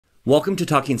Welcome to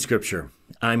Talking Scripture.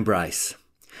 I'm Bryce.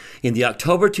 In the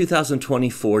October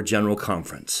 2024 General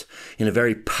Conference, in a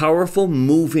very powerful,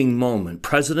 moving moment,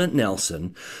 President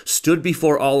Nelson stood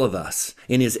before all of us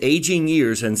in his aging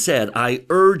years and said, "I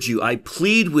urge you, I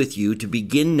plead with you to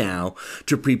begin now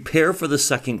to prepare for the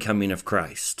second coming of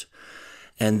Christ."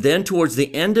 And then towards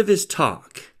the end of his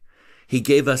talk, he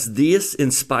gave us this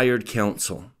inspired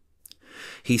counsel.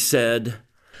 He said,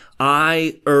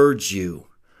 "I urge you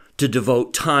to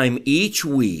devote time each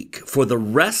week for the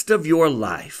rest of your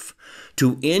life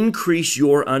to increase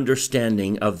your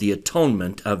understanding of the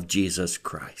atonement of Jesus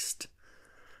Christ."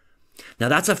 Now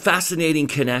that's a fascinating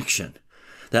connection.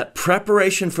 That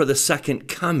preparation for the second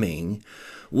coming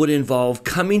would involve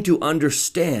coming to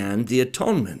understand the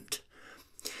atonement.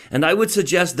 And I would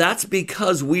suggest that's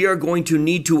because we are going to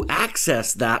need to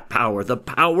access that power, the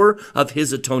power of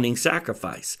his atoning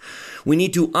sacrifice. We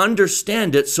need to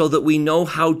understand it so that we know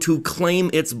how to claim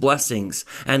its blessings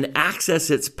and access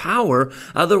its power.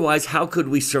 Otherwise, how could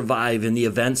we survive in the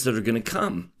events that are going to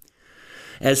come?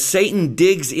 As Satan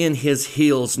digs in his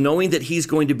heels, knowing that he's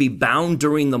going to be bound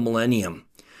during the millennium,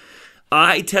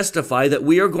 I testify that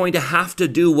we are going to have to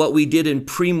do what we did in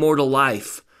premortal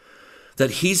life,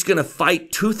 that he's going to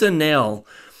fight tooth and nail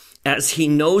as he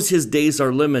knows his days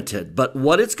are limited. But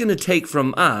what it's going to take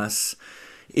from us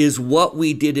is what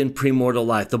we did in premortal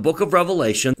life. The book of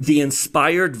Revelation, the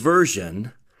inspired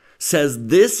version, says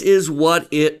this is what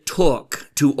it took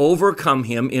to overcome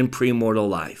him in premortal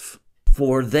life.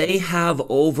 For they have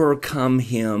overcome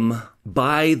him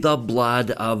by the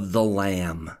blood of the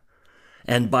Lamb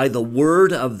and by the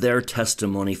word of their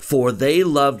testimony, for they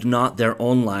loved not their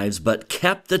own lives, but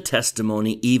kept the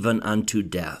testimony even unto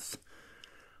death.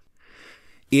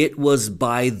 It was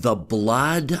by the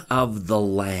blood of the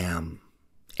Lamb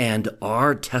and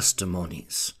our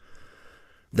testimonies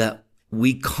that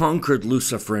we conquered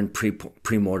Lucifer in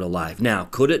premortal life. Now,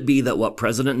 could it be that what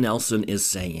President Nelson is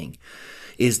saying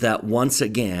is that once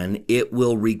again, it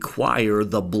will require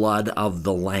the blood of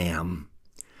the Lamb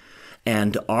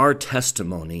and our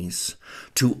testimonies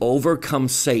to overcome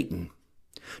Satan,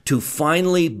 to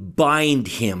finally bind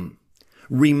him,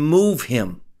 remove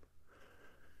him?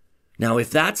 Now,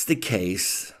 if that's the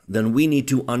case, then we need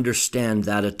to understand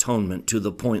that atonement to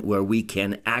the point where we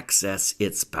can access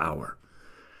its power.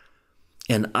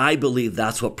 And I believe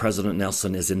that's what President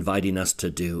Nelson is inviting us to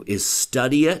do, is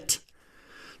study it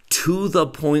to the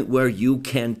point where you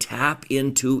can tap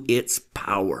into its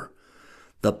power.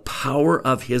 The power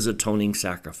of his atoning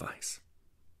sacrifice.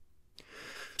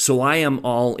 So I am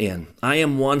all in. I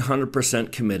am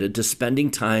 100% committed to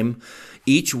spending time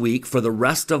each week for the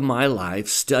rest of my life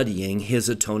studying his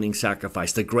atoning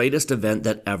sacrifice, the greatest event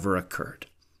that ever occurred.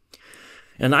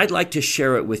 And I'd like to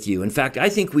share it with you. In fact, I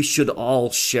think we should all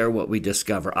share what we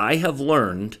discover. I have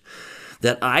learned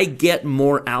that I get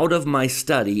more out of my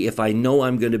study if I know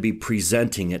I'm going to be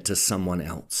presenting it to someone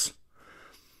else.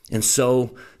 And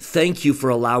so thank you for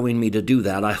allowing me to do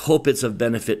that. I hope it's of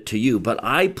benefit to you, but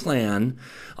I plan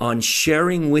on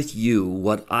sharing with you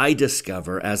what I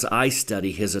discover as I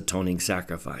study his atoning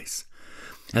sacrifice.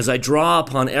 As I draw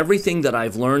upon everything that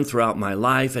I've learned throughout my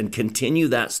life and continue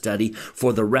that study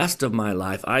for the rest of my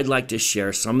life, I'd like to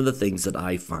share some of the things that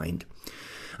I find.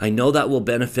 I know that will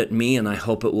benefit me, and I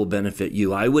hope it will benefit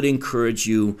you. I would encourage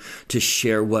you to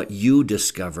share what you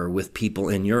discover with people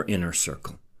in your inner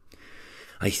circle.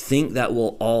 I think that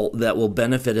will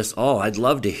benefit us all. I'd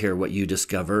love to hear what you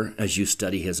discover as you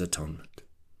study his atonement.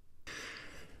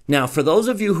 Now, for those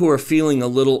of you who are feeling a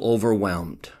little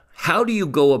overwhelmed, how do you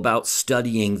go about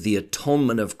studying the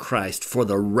atonement of Christ for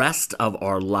the rest of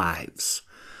our lives?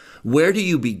 Where do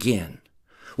you begin?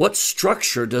 What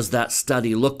structure does that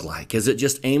study look like? Is it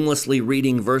just aimlessly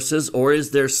reading verses, or is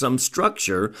there some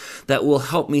structure that will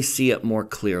help me see it more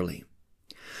clearly?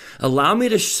 Allow me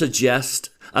to suggest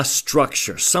a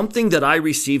structure, something that I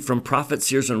received from prophets,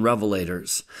 seers, and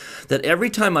revelators, that every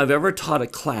time I've ever taught a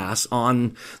class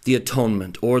on the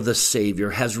atonement or the Savior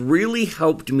has really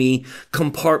helped me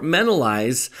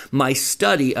compartmentalize my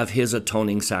study of his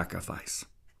atoning sacrifice.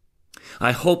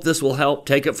 I hope this will help.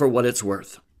 Take it for what it's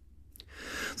worth.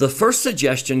 The first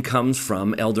suggestion comes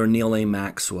from Elder Neal A.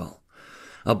 Maxwell,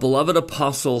 a beloved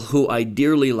apostle who I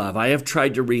dearly love. I have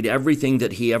tried to read everything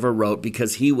that he ever wrote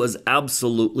because he was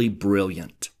absolutely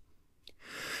brilliant.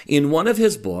 In one of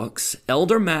his books,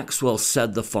 Elder Maxwell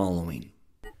said the following: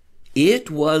 "It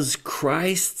was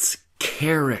Christ's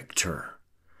character,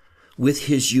 with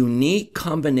his unique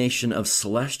combination of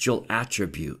celestial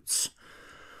attributes,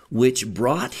 which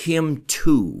brought him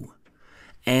to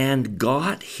and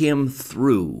got him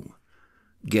through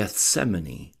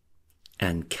Gethsemane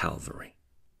and Calvary."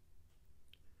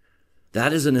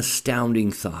 That is an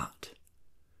astounding thought.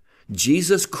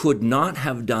 Jesus could not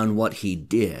have done what he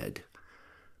did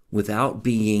without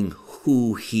being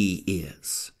who he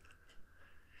is.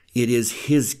 It is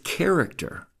his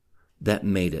character that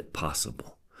made it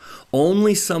possible.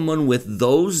 Only someone with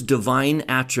those divine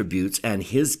attributes and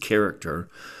his character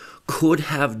could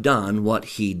have done what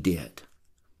he did.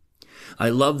 I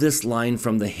love this line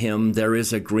from the hymn, "There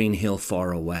is a Green Hill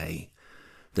Far Away,"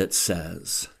 that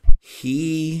says,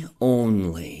 "He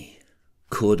only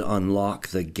could unlock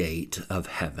the gate of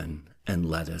heaven and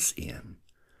let us in."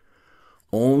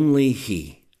 Only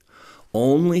he,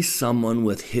 only someone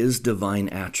with his divine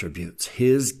attributes,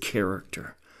 his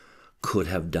character, could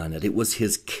have done it. It was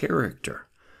his character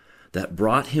that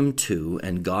brought him to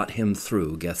and got him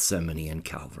through Gethsemane and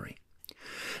Calvary.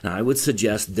 Now, I would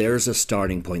suggest there's a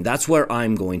starting point. That's where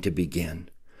I'm going to begin.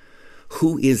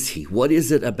 Who is he? What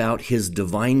is it about his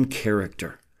divine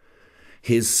character,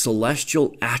 his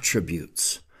celestial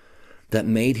attributes, that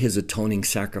made his atoning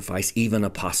sacrifice even a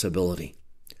possibility?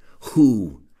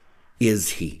 Who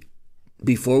is he?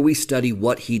 Before we study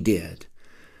what he did,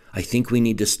 I think we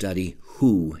need to study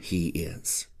who he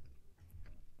is.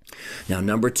 Now,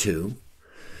 number two,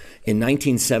 in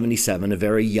 1977, a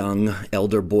very young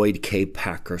Elder Boyd K.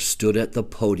 Packer stood at the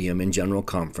podium in General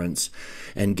Conference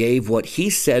and gave what he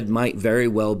said might very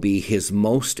well be his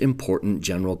most important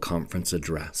General Conference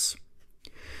address.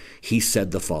 He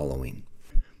said the following: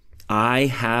 "I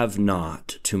have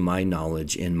not, to my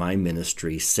knowledge in my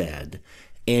ministry, said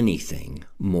anything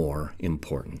more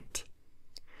important.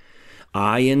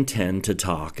 I intend to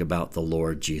talk about the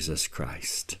Lord Jesus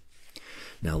Christ."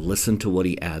 Now listen to what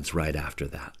he adds right after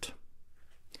that.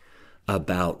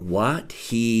 About what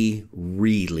he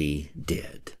really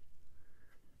did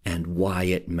and why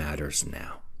it matters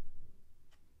now.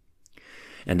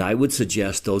 And I would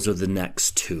suggest those are the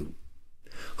next two.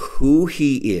 Who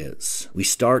he is, we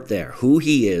start there. Who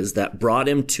he is that brought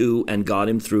him to and got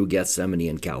him through Gethsemane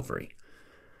and Calvary.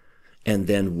 And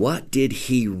then what did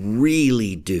he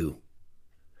really do?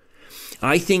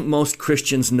 I think most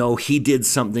Christians know he did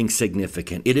something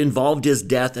significant. It involved his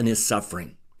death and his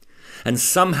suffering. And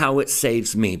somehow it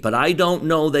saves me. But I don't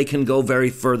know they can go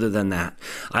very further than that.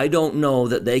 I don't know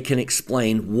that they can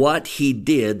explain what he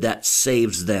did that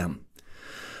saves them.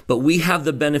 But we have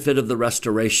the benefit of the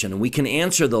restoration, and we can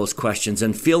answer those questions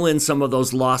and fill in some of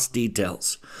those lost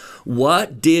details.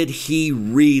 What did he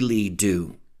really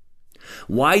do?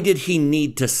 Why did he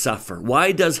need to suffer?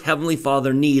 Why does Heavenly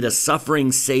Father need a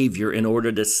suffering Savior in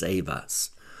order to save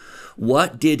us?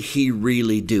 What did he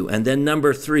really do? And then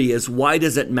number three is, why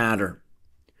does it matter?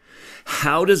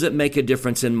 How does it make a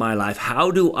difference in my life?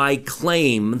 How do I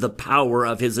claim the power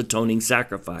of his atoning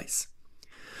sacrifice?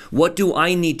 What do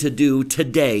I need to do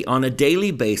today on a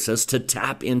daily basis to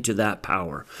tap into that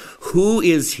power? Who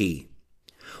is he?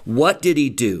 What did he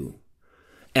do?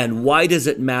 And why does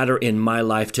it matter in my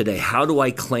life today? How do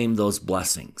I claim those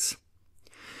blessings?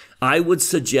 I would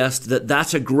suggest that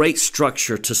that's a great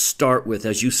structure to start with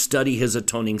as you study his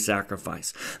atoning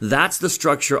sacrifice. That's the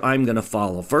structure I'm going to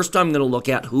follow. First, I'm going to look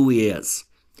at who he is.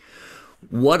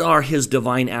 What are his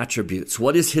divine attributes?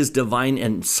 What is his divine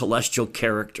and celestial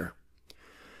character?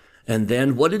 And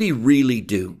then, what did he really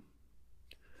do?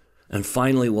 And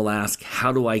finally, we'll ask,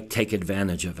 how do I take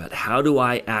advantage of it? How do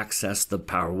I access the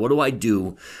power? What do I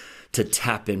do to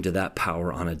tap into that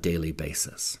power on a daily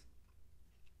basis?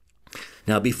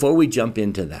 Now, before we jump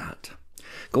into that,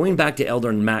 going back to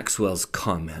Elder Maxwell's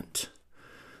comment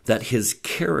that his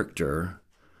character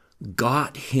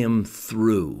got him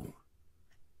through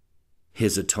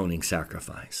his atoning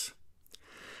sacrifice,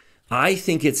 I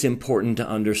think it's important to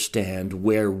understand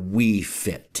where we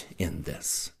fit in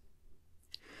this.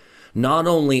 Not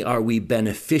only are we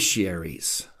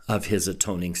beneficiaries of his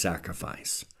atoning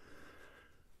sacrifice,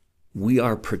 we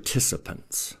are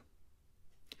participants.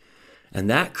 And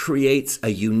that creates a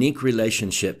unique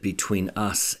relationship between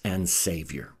us and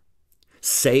Savior.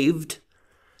 Saved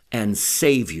and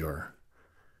Savior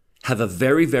have a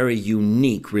very, very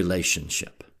unique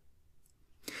relationship.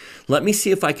 Let me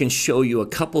see if I can show you a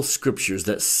couple scriptures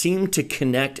that seem to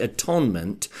connect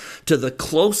atonement to the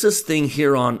closest thing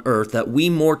here on earth that we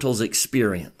mortals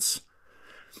experience.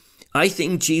 I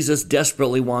think Jesus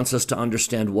desperately wants us to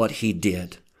understand what he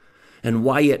did and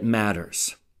why it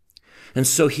matters. And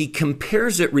so he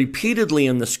compares it repeatedly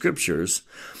in the scriptures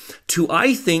to,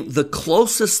 I think, the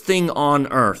closest thing on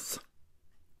earth.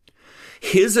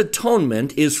 His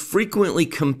atonement is frequently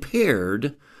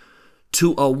compared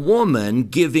to a woman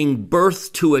giving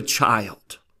birth to a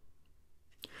child.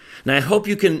 Now, I hope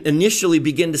you can initially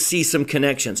begin to see some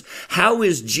connections. How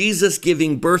is Jesus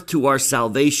giving birth to our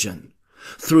salvation?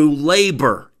 through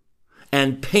labor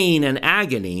and pain and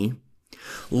agony,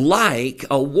 like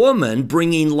a woman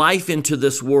bringing life into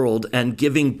this world and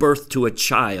giving birth to a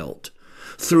child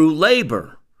through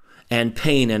labor and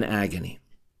pain and agony.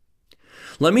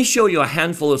 Let me show you a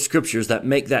handful of scriptures that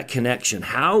make that connection.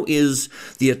 How is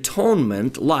the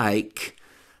atonement like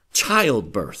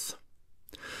childbirth?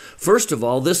 First of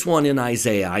all, this one in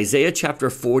Isaiah chapter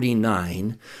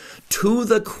 49, to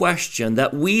the question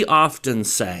that we often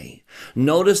say.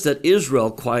 Notice that Israel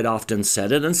quite often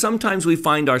said it, and sometimes we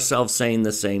find ourselves saying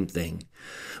the same thing.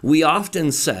 We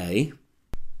often say,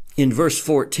 in verse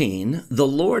 14, the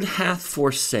Lord hath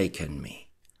forsaken me.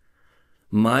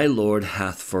 My Lord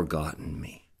hath forgotten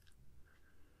me.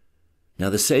 Now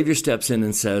the Savior steps in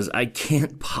and says, I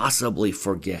can't possibly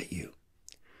forget you.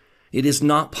 It is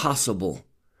not possible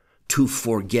to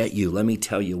forget you. Let me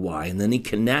tell you why. And then he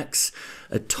connects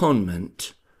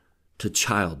atonement to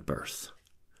childbirth.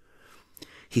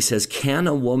 He says, can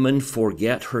a woman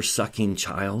forget her sucking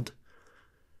child,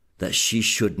 that she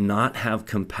should not have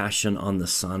compassion on the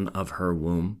son of her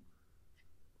womb?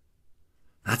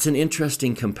 That's an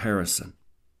interesting comparison.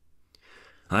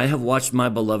 I have watched my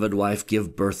beloved wife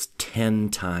give birth 10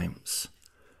 times,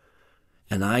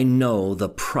 and I know the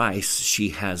price she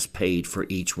has paid for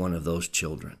each one of those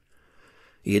children.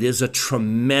 It is a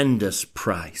tremendous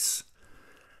price.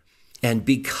 And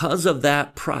because of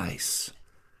that price,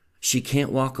 she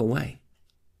can't walk away.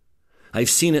 I've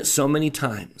seen it so many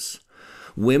times.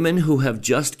 Women who have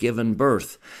just given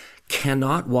birth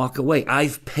cannot walk away.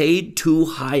 I've paid too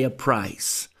high a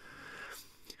price.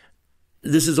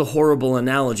 This is a horrible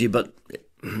analogy, but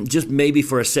just maybe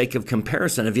for a sake of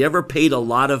comparison, have you ever paid a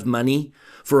lot of money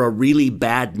for a really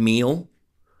bad meal?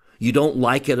 You don't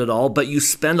like it at all, but you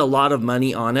spend a lot of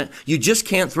money on it. You just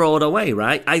can't throw it away,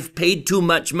 right? I've paid too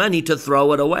much money to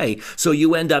throw it away. So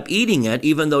you end up eating it,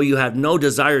 even though you have no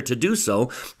desire to do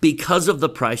so, because of the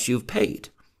price you've paid.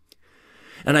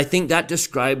 And I think that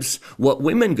describes what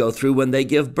women go through when they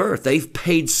give birth. They've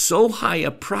paid so high a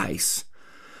price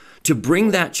to bring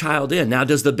that child in. Now,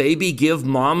 does the baby give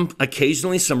mom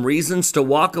occasionally some reasons to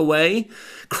walk away,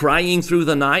 crying through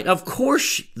the night? Of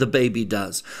course the baby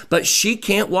does, but she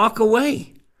can't walk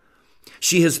away.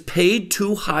 She has paid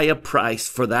too high a price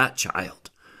for that child.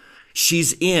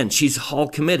 She's all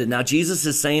committed. Now, Jesus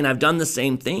is saying, I've done the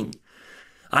same thing.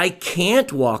 I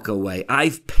can't walk away.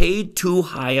 I've paid too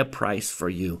high a price for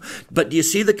you. But do you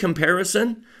see the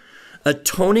comparison?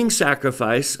 Atoning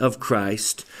sacrifice of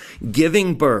Christ,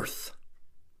 giving birth.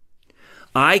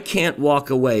 I can't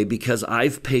walk away because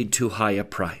I've paid too high a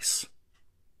price.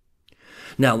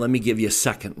 Now, let me give you a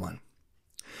second one.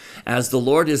 As the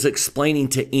Lord is explaining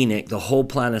to Enoch the whole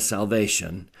plan of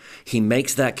salvation, he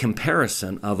makes that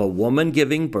comparison of a woman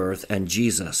giving birth and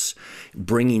Jesus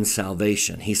bringing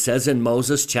salvation. He says in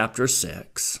Moses chapter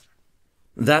 6,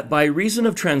 that by reason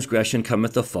of transgression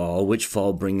cometh the fall, which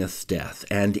fall bringeth death.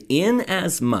 And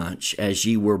inasmuch as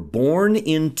ye were born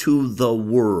into the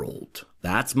world,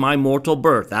 that's my mortal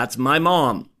birth, that's my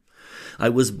mom. I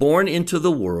was born into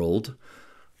the world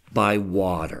by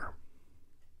water.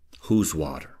 Whose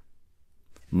water?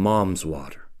 Mom's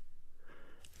water.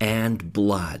 And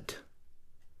blood.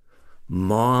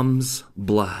 Mom's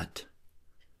blood.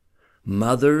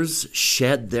 Mothers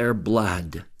shed their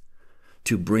blood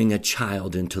to bring a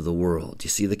child into the world. You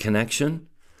see the connection?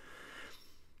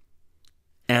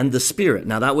 And the Spirit.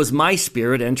 Now that was my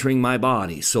spirit entering my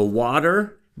body. So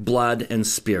water, blood, and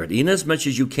spirit. Inasmuch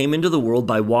as you came into the world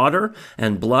by water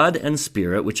and blood and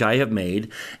spirit, which I have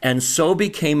made, and so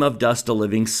became of dust a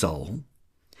living soul,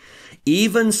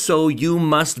 even so you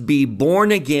must be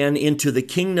born again into the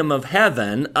kingdom of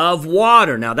heaven of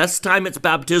water. Now this time it's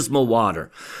baptismal water.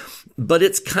 But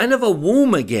it's kind of a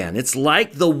womb again. It's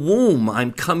like the womb.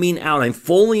 I'm coming out. I'm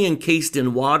fully encased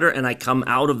in water and I come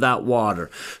out of that water.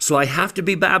 So I have to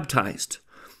be baptized.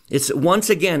 It's once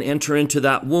again enter into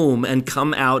that womb and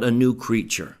come out a new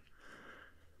creature.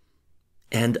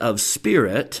 And of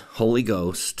spirit, Holy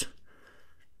Ghost,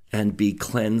 and be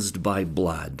cleansed by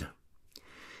blood,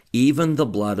 even the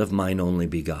blood of mine only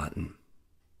begotten.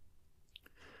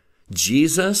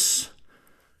 Jesus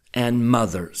and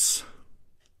mothers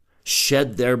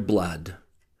shed their blood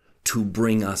to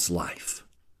bring us life.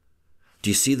 Do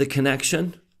you see the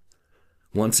connection?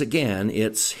 Once again,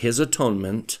 it's his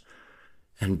atonement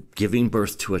and giving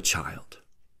birth to a child.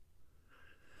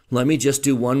 Let me just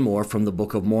do one more from the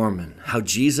Book of Mormon, how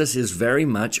Jesus is very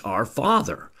much our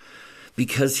Father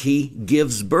because he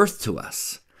gives birth to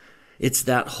us. It's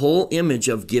that whole image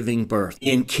of giving birth.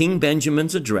 In King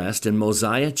Benjamin's address in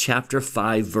Mosiah chapter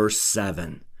 5, verse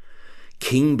 7,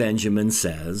 King Benjamin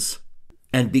says,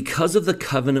 And because of the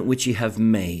covenant which ye have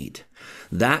made,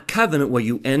 that covenant where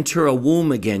you enter a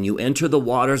womb again, you enter the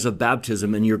waters of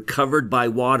baptism, and you're covered by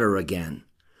water again.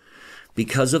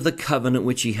 Because of the covenant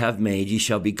which ye have made, ye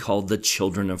shall be called the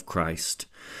children of Christ,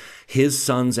 his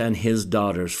sons and his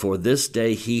daughters, for this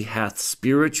day he hath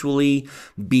spiritually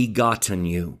begotten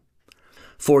you.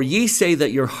 For ye say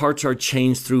that your hearts are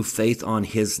changed through faith on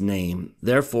his name.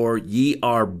 Therefore ye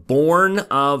are born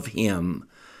of him,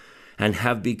 and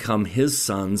have become his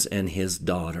sons and his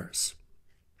daughters.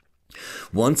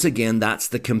 Once again, that's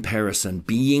the comparison.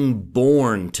 Being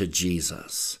born to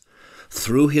Jesus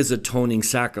through his atoning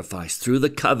sacrifice, through the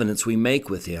covenants we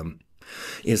make with him,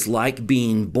 is like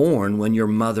being born when your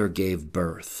mother gave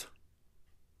birth.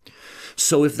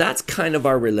 So if that's kind of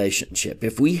our relationship,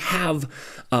 if we have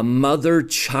a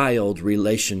mother-child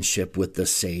relationship with the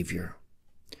Savior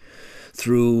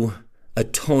through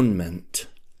atonement,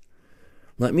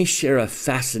 let me share a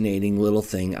fascinating little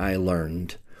thing I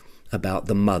learned about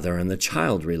the mother and the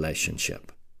child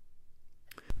relationship.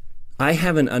 I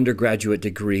have an undergraduate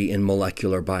degree in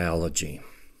molecular biology.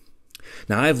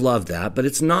 Now, I've loved that, but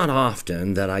it's not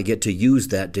often that I get to use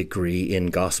that degree in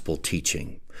gospel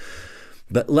teaching.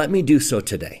 But let me do so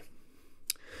today.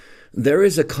 There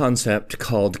is a concept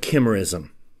called chimerism.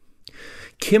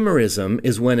 Chimerism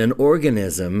is when an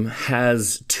organism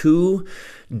has two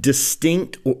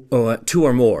or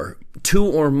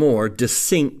more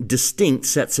distinct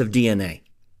sets of DNA.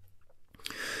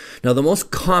 Now, the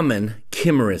most common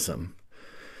chimerism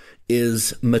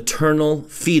is maternal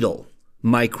fetal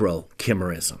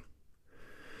microchimerism.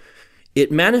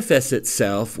 It manifests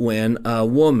itself when a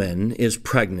woman is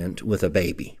pregnant with a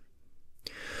baby.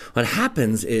 What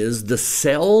happens is the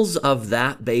cells of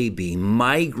that baby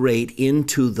migrate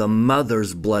into the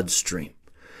mother's bloodstream,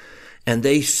 and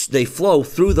they flow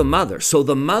through the mother. So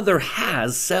the mother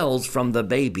has cells from the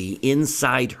baby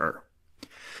inside her.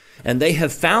 And they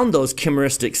have found those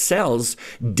chimeristic cells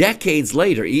decades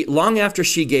later, long after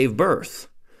she gave birth.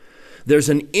 There's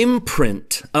an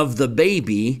imprint of the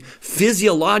baby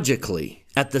physiologically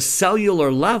at the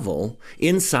cellular level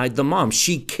inside the mom.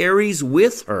 She carries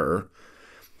with her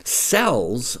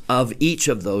cells of each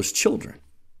of those children.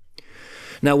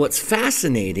 Now, what's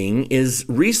fascinating is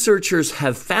researchers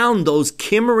have found those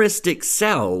chimeristic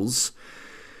cells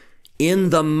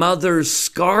in the mother's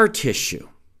scar tissue.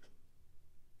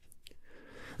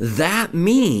 That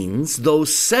means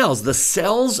those cells, the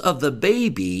cells of the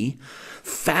baby,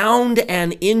 found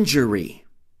an injury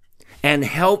and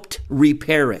helped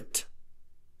repair it.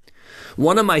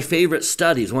 One of my favorite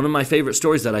stories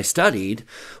that I studied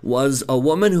was a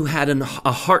woman who had a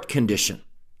heart condition,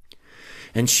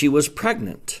 and she was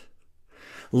pregnant.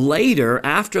 Later,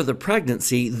 after the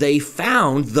pregnancy, they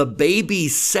found the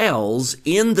baby's cells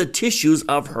in the tissues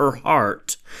of her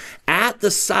heart at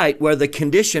the site where the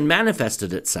condition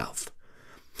manifested itself.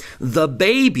 The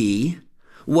baby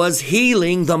was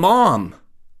healing the mom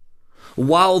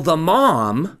while the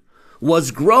mom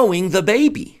was growing the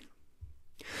baby.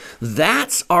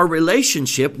 That's our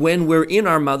relationship when we're in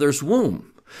our mother's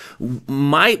womb.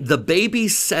 The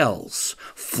baby's cells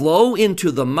flow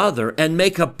into the mother and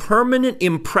make a permanent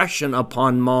impression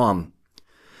upon mom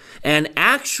and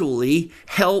actually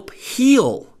help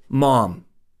heal mom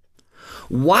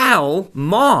while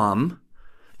mom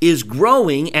is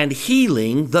growing and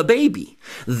healing the baby.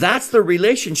 That's the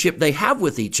relationship they have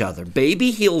with each other. Baby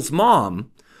heals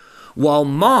mom while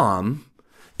mom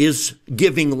is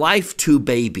giving life to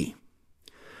baby.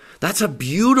 That's a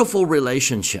beautiful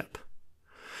relationship.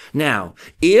 Now,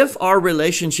 if our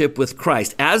relationship with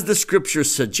Christ, as the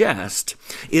scriptures suggest,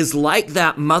 is like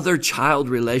that mother-child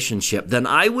relationship, then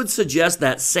I would suggest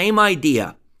that same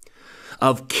idea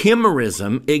of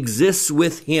chimerism exists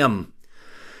with him.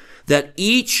 That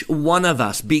each one of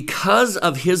us, because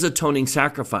of his atoning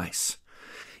sacrifice,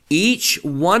 each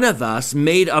one of us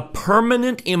made a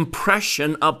permanent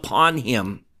impression upon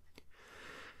him.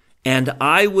 And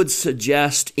I would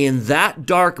suggest in that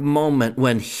dark moment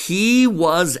when he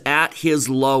was at his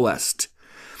lowest,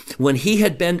 when he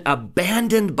had been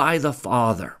abandoned by the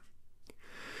Father,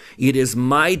 it is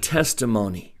my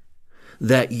testimony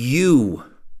that you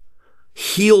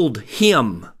healed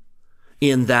him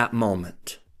in that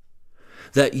moment.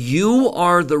 That you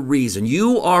are the reason.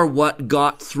 You are what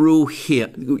got through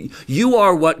him. You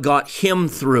are what got him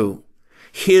through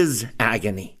his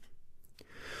agony.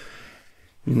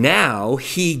 Now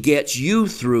he gets you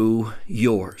through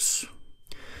yours.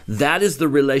 That is the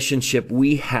relationship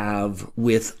we have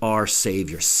with our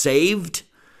Savior. Saved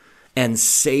and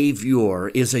Savior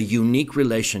is a unique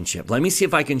relationship. Let me see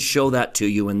if I can show that to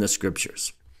you in the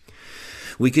scriptures.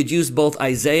 We could use both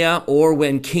Isaiah or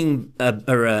when King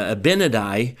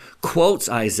Abinadi quotes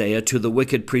Isaiah to the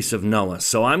wicked priests of Noah.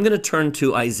 So I'm going to turn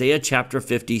to Isaiah chapter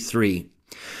 53.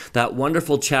 That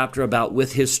wonderful chapter about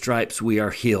with his stripes we are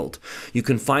healed. You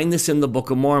can find this in the Book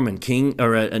of Mormon.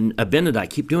 Abinadi,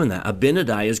 keep doing that.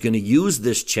 Abinadi is going to use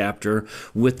this chapter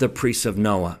with the priests of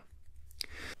Noah.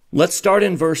 Let's start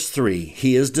in verse 3.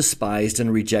 He is despised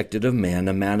and rejected of men,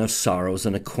 a man of sorrows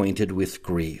and acquainted with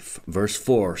grief. Verse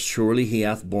 4, surely he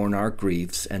hath borne our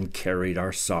griefs and carried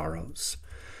our sorrows.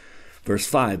 Verse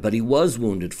 5, but he was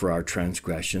wounded for our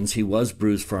transgressions, he was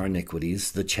bruised for our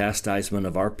iniquities, the chastisement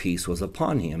of our peace was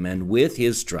upon him, and with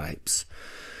his stripes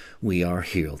we are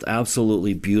healed.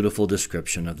 Absolutely beautiful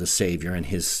description of the Savior and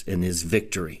his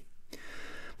victory.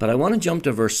 But I want to jump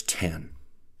to verse 10.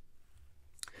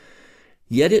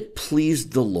 Yet it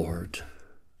pleased the Lord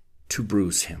to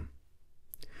bruise him.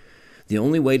 The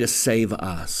only way to save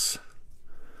us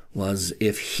was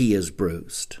if he is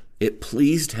bruised. It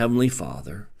pleased Heavenly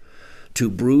Father to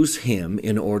bruise him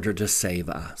in order to save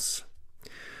us.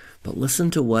 But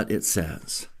listen to what it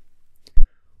says.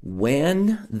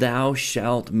 When thou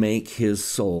shalt make his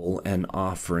soul an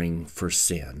offering for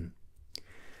sin,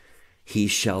 he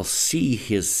shall see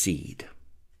his seed.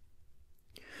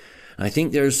 I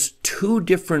think there's two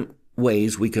different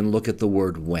ways we can look at the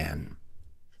word when.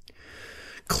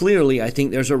 Clearly, I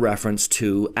think there's a reference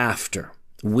to after.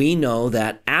 We know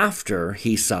that after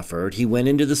he suffered, he went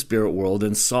into the spirit world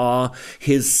and saw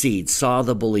his seed, saw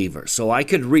the believer. So I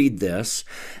could read this,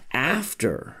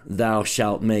 after thou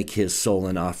shalt make his soul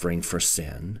an offering for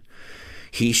sin,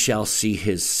 he shall see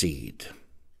his seed.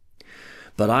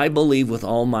 But I believe with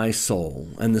all my soul,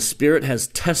 and the Spirit has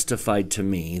testified to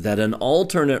me, that an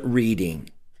alternate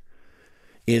reading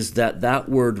is that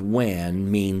word when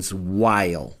means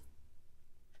while.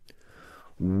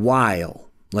 While.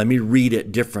 Let me read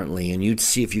it differently, and you'd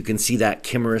see if you can see that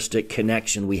chimeristic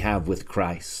connection we have with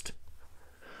Christ.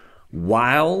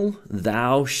 While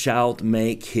thou shalt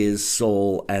make his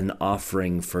soul an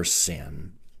offering for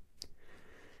sin,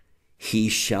 he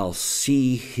shall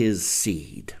see his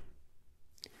seed.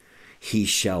 He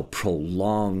shall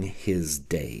prolong his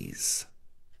days,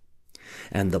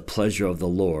 and the pleasure of the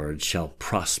Lord shall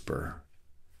prosper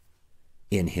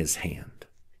in his hand.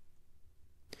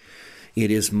 It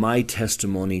is my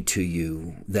testimony to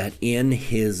you that in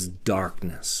his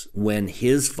darkness, when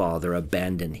his Father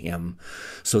abandoned him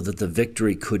so that the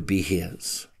victory could be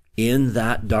his, in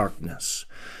that darkness,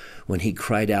 when he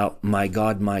cried out, my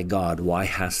God, why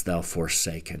hast thou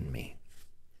forsaken me?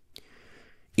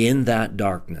 In that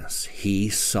darkness, he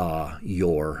saw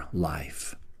your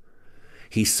life.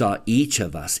 He saw each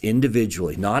of us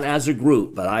individually, not as a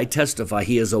group, but I testify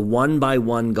he is a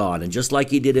one-by-one God. And just like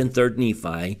he did in 3rd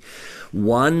Nephi,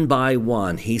 one by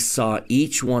one, he saw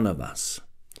each one of us.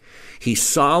 He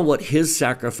saw what his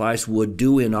sacrifice would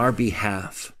do in our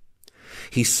behalf.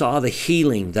 He saw the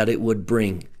healing that it would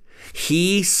bring.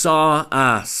 He saw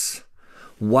us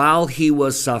while he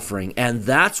was suffering, and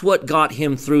that's what got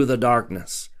him through the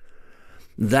darkness.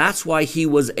 That's why he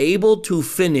was able to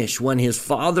finish when his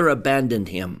Father abandoned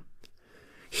him.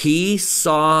 He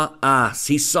saw us.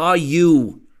 He saw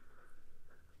you.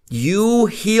 You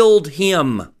healed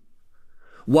him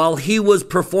while he was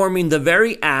performing the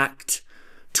very act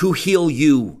to heal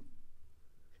you.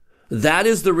 That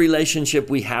is the relationship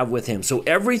we have with him. So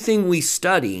everything we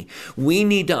study, we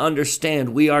need to understand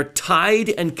we are tied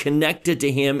and connected to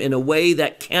him in a way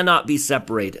that cannot be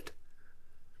separated.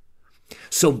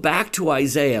 So back to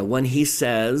Isaiah when he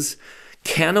says,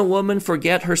 can a woman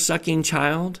forget her sucking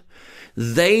child?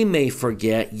 They may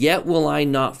forget, yet will I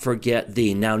not forget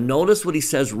thee. Now notice what he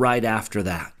says right after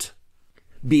that.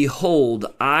 Behold,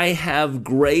 I have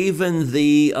graven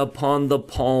thee upon the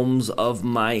palms of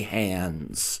my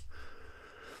hands.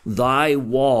 Thy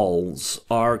walls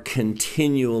are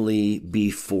continually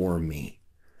before me.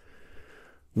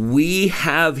 We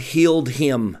have healed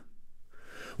him.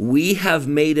 We have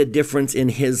made a difference in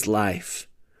his life.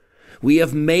 We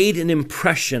have made an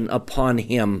impression upon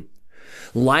him.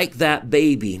 Like that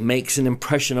baby makes an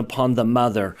impression upon the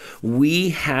mother, we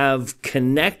have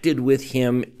connected with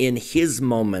him in his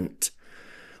moment.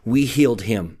 We healed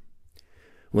him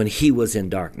when he was in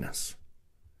darkness.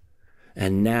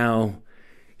 And now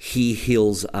he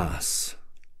heals us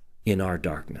in our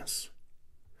darkness.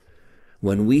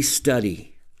 When we study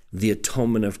the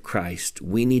atonement of Christ,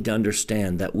 we need to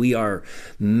understand that we are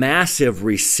massive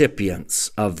recipients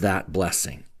of that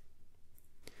blessing.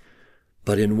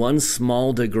 But in one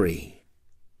small degree,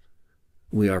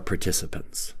 we are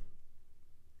participants.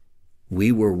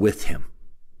 We were with him.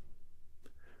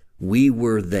 We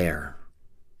were there,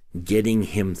 getting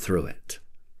him through it.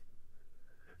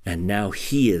 And now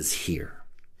he is here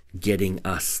getting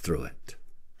us through it.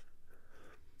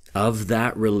 Of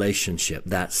that relationship,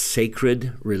 that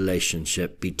sacred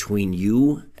relationship between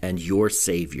you and your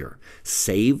Savior,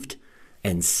 saved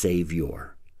and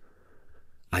Savior,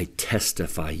 I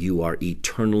testify you are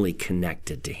eternally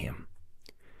connected to him.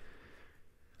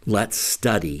 Let's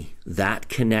study that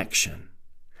connection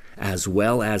as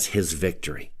well as his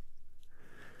victory.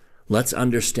 Let's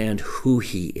understand who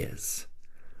he is,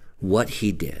 what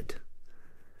he did,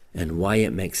 and why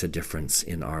it makes a difference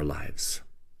in our lives.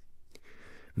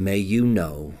 May you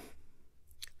know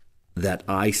that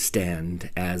I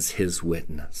stand as his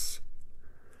witness.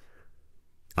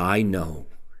 I know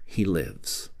he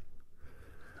lives.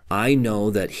 I know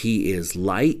that he is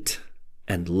light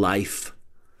and life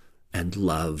and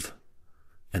love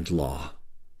and law.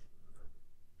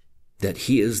 That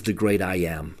he is the great I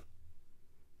am.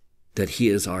 That he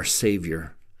is our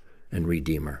Savior and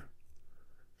Redeemer.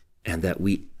 And that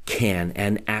we can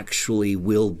and actually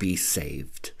will be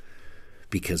saved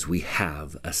because we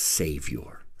have a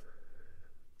Savior.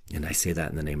 And I say that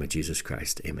in the name of Jesus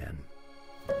Christ. Amen.